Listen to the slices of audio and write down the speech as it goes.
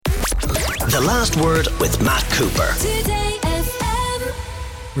The Last Word with Matt Cooper.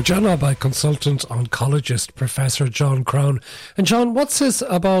 We're joined now by consultant oncologist Professor John Crown. And John, what's this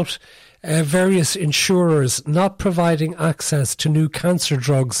about various insurers not providing access to new cancer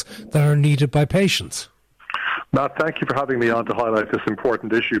drugs that are needed by patients? Matt, thank you for having me on to highlight this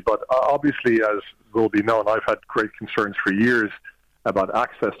important issue. But obviously, as will be known, I've had great concerns for years about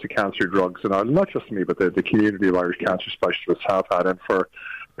access to cancer drugs. And not just me, but the community of Irish cancer specialists have had. And for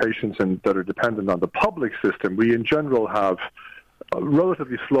patients that are dependent on the public system, we in general have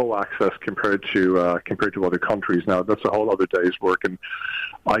relatively slow access compared to other countries. Now, that's a whole other day's work, and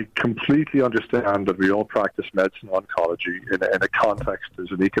I completely understand that we all practice medicine and oncology in a context.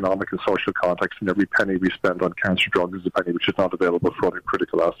 There's an economic and social context, and every penny we spend on cancer drugs is a penny which is not available for other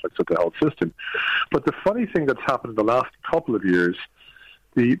critical aspects of the health system. But the funny thing that's happened in the last couple of years,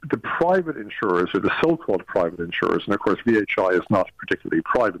 the private insurers, or the so-called private insurers, and of course VHI is not particularly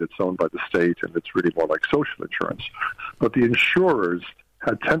private, it's owned by the state and it's really more like social insurance, but the insurers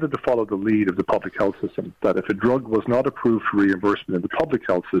had tended to follow the lead of the public health system, that if a drug was not approved for reimbursement in the public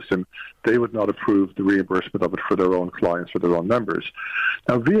health system, they would not approve the reimbursement of it for their own clients, for their own members.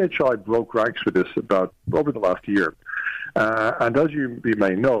 Now VHI broke ranks with this about over the last year. And as you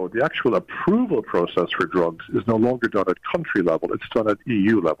may know, the actual approval process for drugs is no longer done at country level. It's done at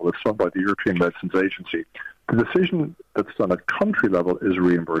EU level. It's done by the European Medicines Agency. The decision that's done at country level is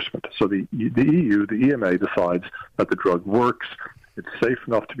reimbursement. So the EU, the EMA, decides that the drug works, it's safe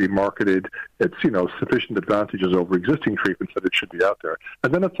enough to be marketed, it's sufficient advantages over existing treatments that it should be out there.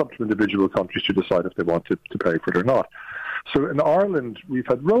 And then it's up to individual countries to decide if they want to pay for it or not. So in Ireland, we've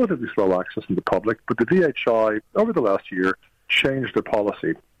had relatively slow access in the public, but the VHI, over the last year, changed their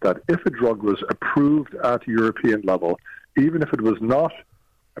policy that if a drug was approved at European level, even if it was not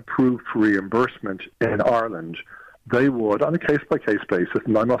approved for reimbursement in Ireland, they would, on a case-by-case basis,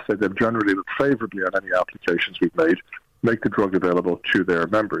 and I must say they've generally looked favourably on any applications we've made, make the drug available to their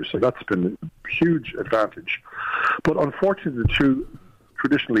members. So that's been a huge advantage. But unfortunately, the two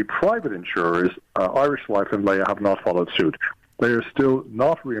traditionally private insurers, Irish Life and Leia, have not followed suit. They are still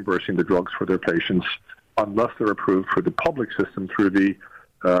not reimbursing the drugs for their patients unless they're approved for the public system through the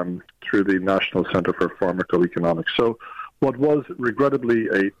National Centre for Pharmacoeconomics. So what was regrettably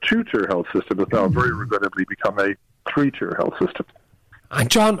a two-tier health system has now very regrettably become a three-tier health system. And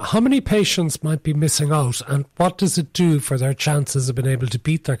John, how many patients might be missing out, and what does it do for their chances of being able to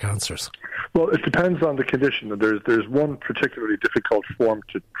beat their cancers? Well, it depends on the condition. There's one particularly difficult form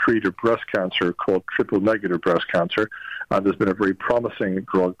to treat of breast cancer called triple-negative breast cancer, and there's been a very promising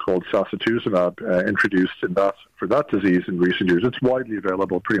drug called sacituzumab introduced for that disease in recent years. It's widely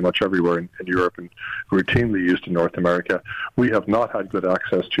available pretty much everywhere in Europe and routinely used in North America. We have not had good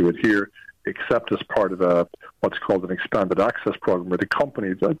access to it here, except as part of what's called an expanded access program, where the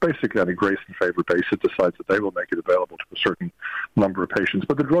company, basically on a grace and favour basis, decides that they will make it available to a certain number of patients.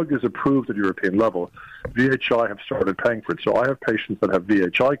 But the drug is approved at European level. VHI have started paying for it. So I have patients that have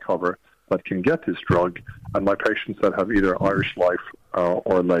VHI cover that can get this drug, and my patients that have either Irish Life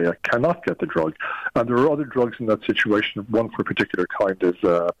or Leia cannot get the drug. And there are other drugs in that situation, one for a particular kind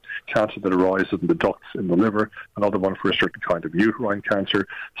of cancer that arises in the ducts in the liver, another one for a certain kind of uterine cancer,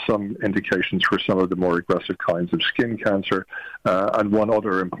 some indications for some of the more aggressive kinds of skin cancer, and one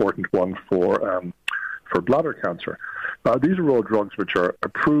other important one for bladder cancer. These are all drugs which are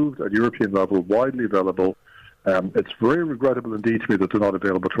approved at European level, widely available. It's very regrettable indeed to me that they're not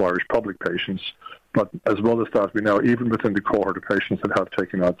available to Irish public patients. But as well as that, we now, even within the cohort of patients that have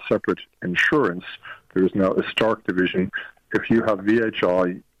taken out separate insurance, there is now a stark division. If you have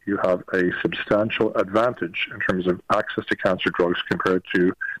VHI, you have a substantial advantage in terms of access to cancer drugs compared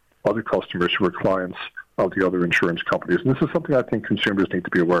to other customers who are clients of the other insurance companies. And this is something I think consumers need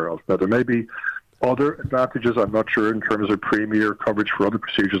to be aware of. Now, there may be other advantages, I'm not sure, in terms of premium or coverage for other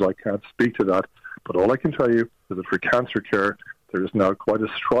procedures. I can't speak to that. But all I can tell you is that for cancer care, there is now quite a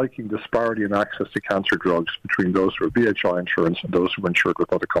striking disparity in access to cancer drugs between those who are VHI insurance and those who are insured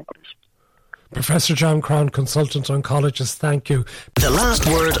with other companies. Professor John Crown, consultant oncologist, thank you. The Last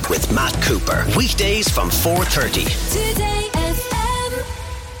Word with Matt Cooper. Weekdays from 4:30.